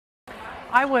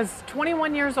I was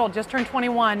 21 years old, just turned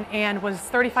 21, and was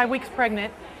 35 weeks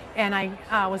pregnant, and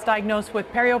I was diagnosed with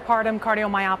peripartum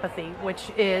cardiomyopathy,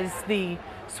 which is the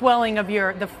swelling of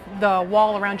the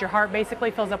wall around your heart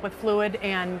basically fills up with fluid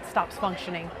and stops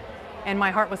functioning. And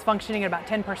my heart was functioning at about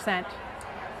 10%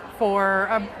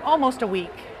 for almost a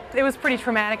week. It was pretty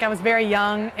traumatic. I was very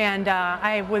young, and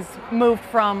I was moved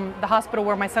from the hospital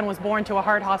where my son was born to a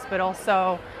heart hospital,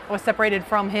 so I was separated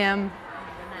from him,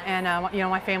 and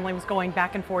my family was going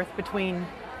back and forth between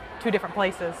two different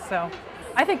places. So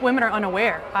I think women are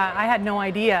unaware. I had no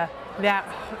idea that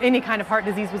any kind of heart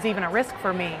disease was even a risk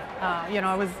for me.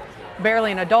 I was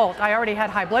barely an adult. I already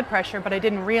had high blood pressure, but I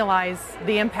didn't realize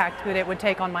the impact that it would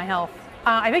take on my health.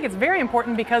 I think it's very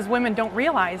important because women don't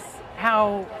realize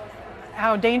how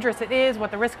dangerous it is, what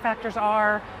the risk factors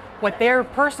are, what their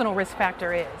personal risk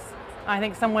factor is. I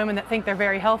think some women that think they're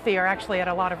very healthy are actually at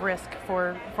a lot of risk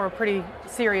for a pretty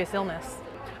serious illness.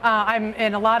 I'm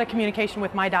in a lot of communication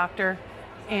with my doctor,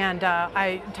 and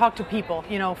I talk to people,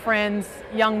 friends,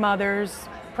 young mothers,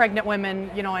 pregnant women.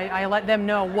 I let them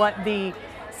know what the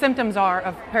symptoms are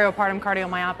of peripartum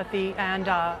cardiomyopathy,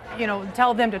 and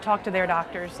tell them to talk to their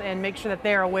doctors and make sure that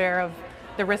they're aware of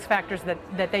the risk factors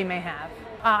that they may have.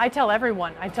 I tell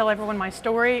everyone my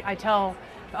story. I tell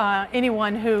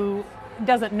anyone who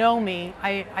doesn't know me,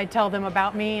 I tell them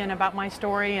about me and about my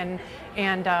story, and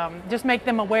just make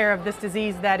them aware of this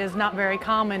disease that is not very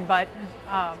common, but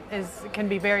can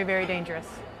be very, very dangerous.